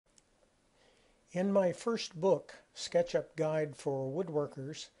In my first book, SketchUp Guide for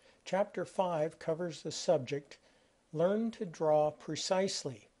Woodworkers, Chapter 5 covers the subject, Learn to Draw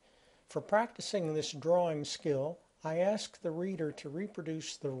Precisely. For practicing this drawing skill, I ask the reader to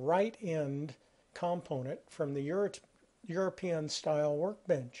reproduce the right end component from the European-style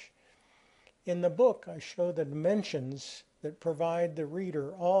workbench. In the book, I show the dimensions that provide the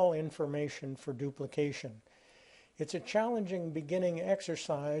reader all information for duplication. It's a challenging beginning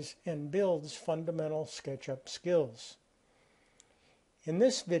exercise and builds fundamental SketchUp skills. In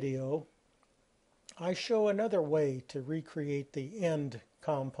this video, I show another way to recreate the end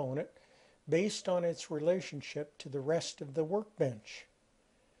component based on its relationship to the rest of the workbench.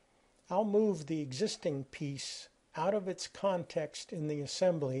 I'll move the existing piece out of its context in the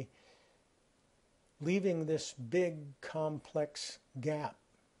assembly, leaving this big complex gap.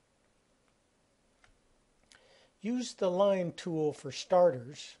 Use the line tool for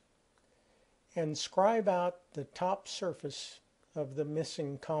starters and scribe out the top surface of the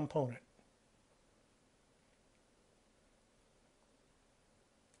missing component.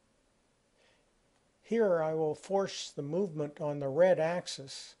 Here I will force the movement on the red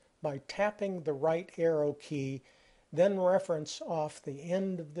axis by tapping the right arrow key, then reference off the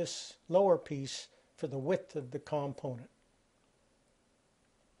end of this lower piece for the width of the component.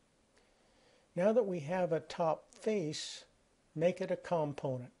 Now that we have a top face, make it a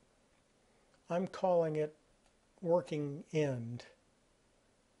component. I'm calling it working end.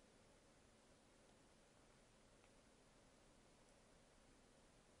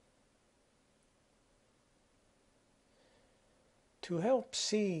 To help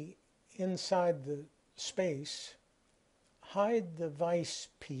see inside the space, hide the vise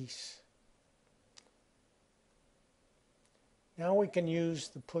piece. Now we can use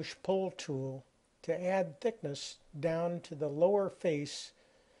the push-pull tool to add thickness down to the lower face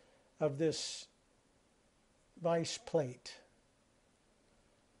of this vise plate.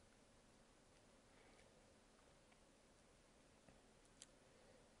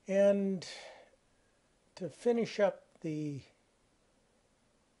 And to finish up the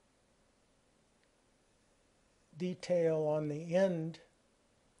detail on the end,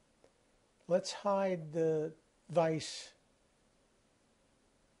 let's hide the vise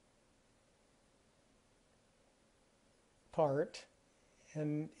part,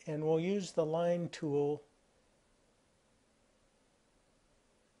 and we'll use the line tool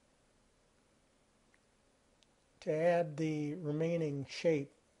to add the remaining shape.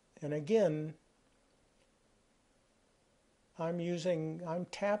 And again, I'm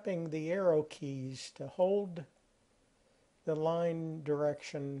tapping the arrow keys to hold the line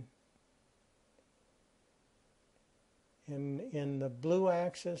direction in the blue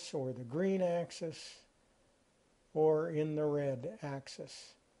axis or the green axis or in the red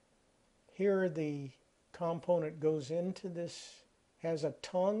axis. Here the component goes into this, has a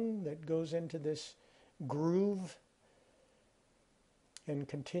tongue that goes into this groove and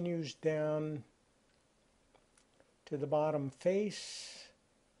continues down to the bottom face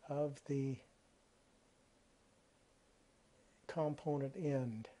of the component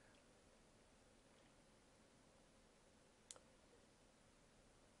end.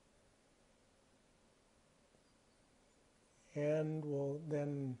 And we'll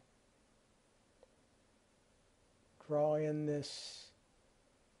then draw in this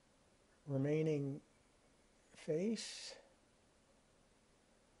remaining face.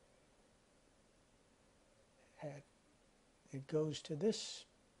 It goes to this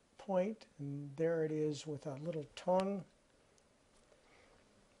point, and there it is with a little tongue.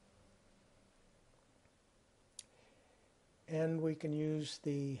 And we can use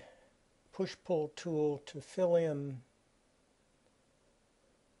the push-pull tool to fill in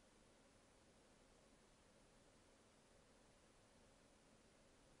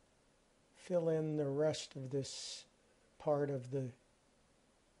the rest of this part of the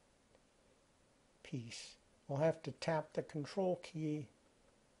piece. We'll have to tap the control key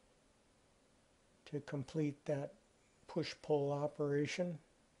to complete that push-pull operation.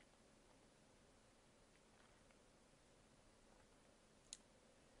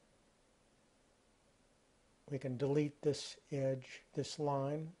 We can delete this edge, this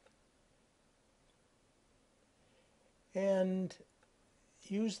line, and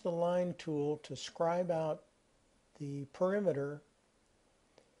use the line tool to scribe out the perimeter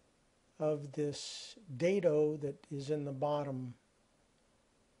of this dado that is in the bottom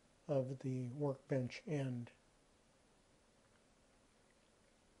of the workbench end.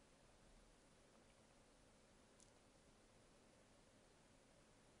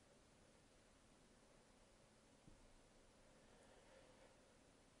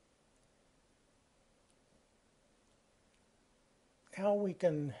 how we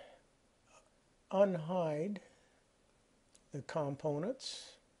can unhide the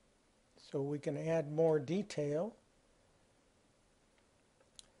components so we can add more detail.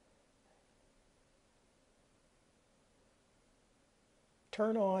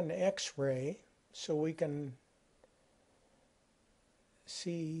 Turn on X-ray so we can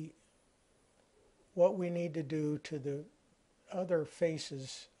see what we need to do to the other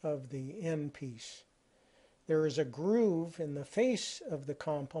faces of the end piece. There is a groove in the face of the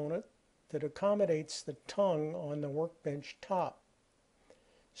component that accommodates the tongue on the workbench top.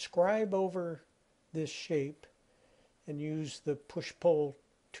 Scribe over this shape and use the push-pull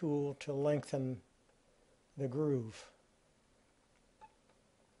tool to lengthen the groove.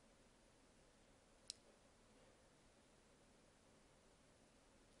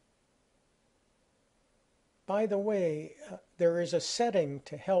 By the way, there is a setting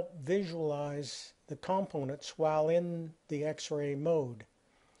to help visualize the components while in the X-ray mode.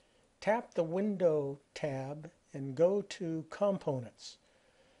 Tap the Window tab and go to Components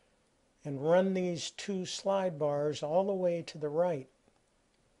and run these two slide bars all the way to the right.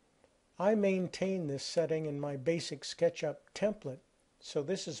 I maintain this setting in my basic SketchUp template, so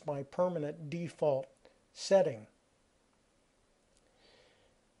this is my permanent default setting.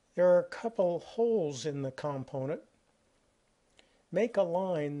 There are a couple holes in the component. Make a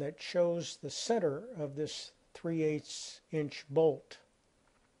line that shows the center of this 3/8 inch bolt.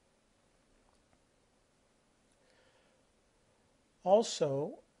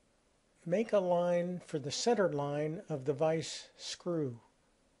 Also, make a line for the center line of the vise screw.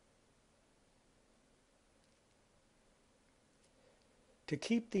 To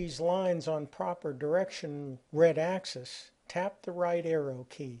keep these lines on proper direction red axis, tap the right arrow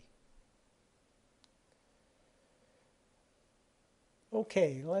key.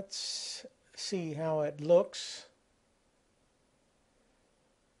 Okay, let's see how it looks.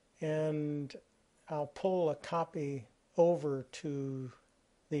 And I'll pull a copy over to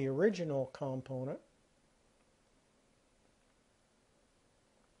the original component.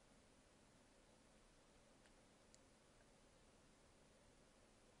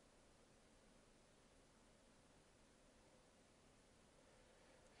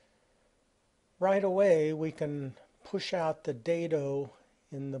 Right away, we can push out the dado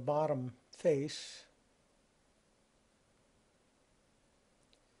in the bottom face.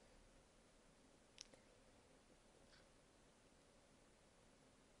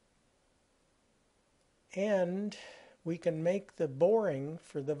 And we can make the boring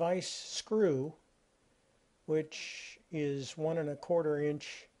for the vise screw, which is 1 1/4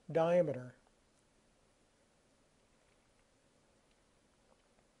 inch diameter.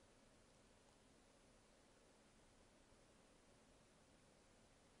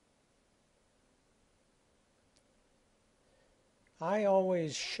 I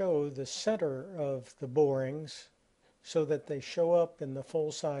always show the center of the borings so that they show up in the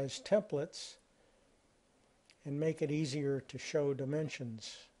full-size templates and make it easier to show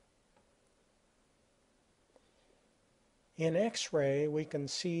dimensions. In X-ray, we can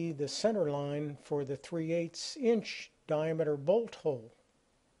see the center line for the 3/8 inch diameter bolt hole.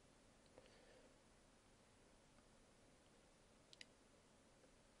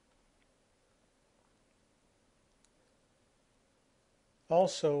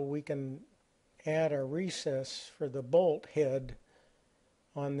 Also, we can add a recess for the bolt head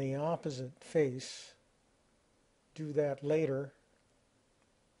on the opposite face. Do that later.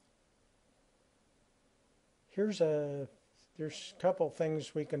 There's a couple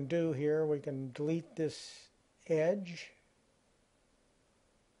things we can do here. We can delete this edge.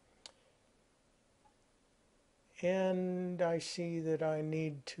 And I see that I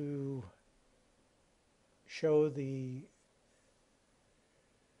need to show the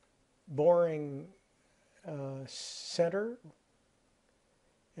boring center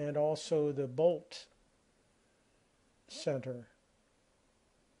and also the bolt center.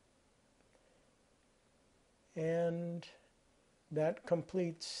 And that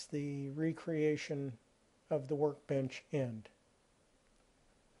completes the recreation of the workbench end.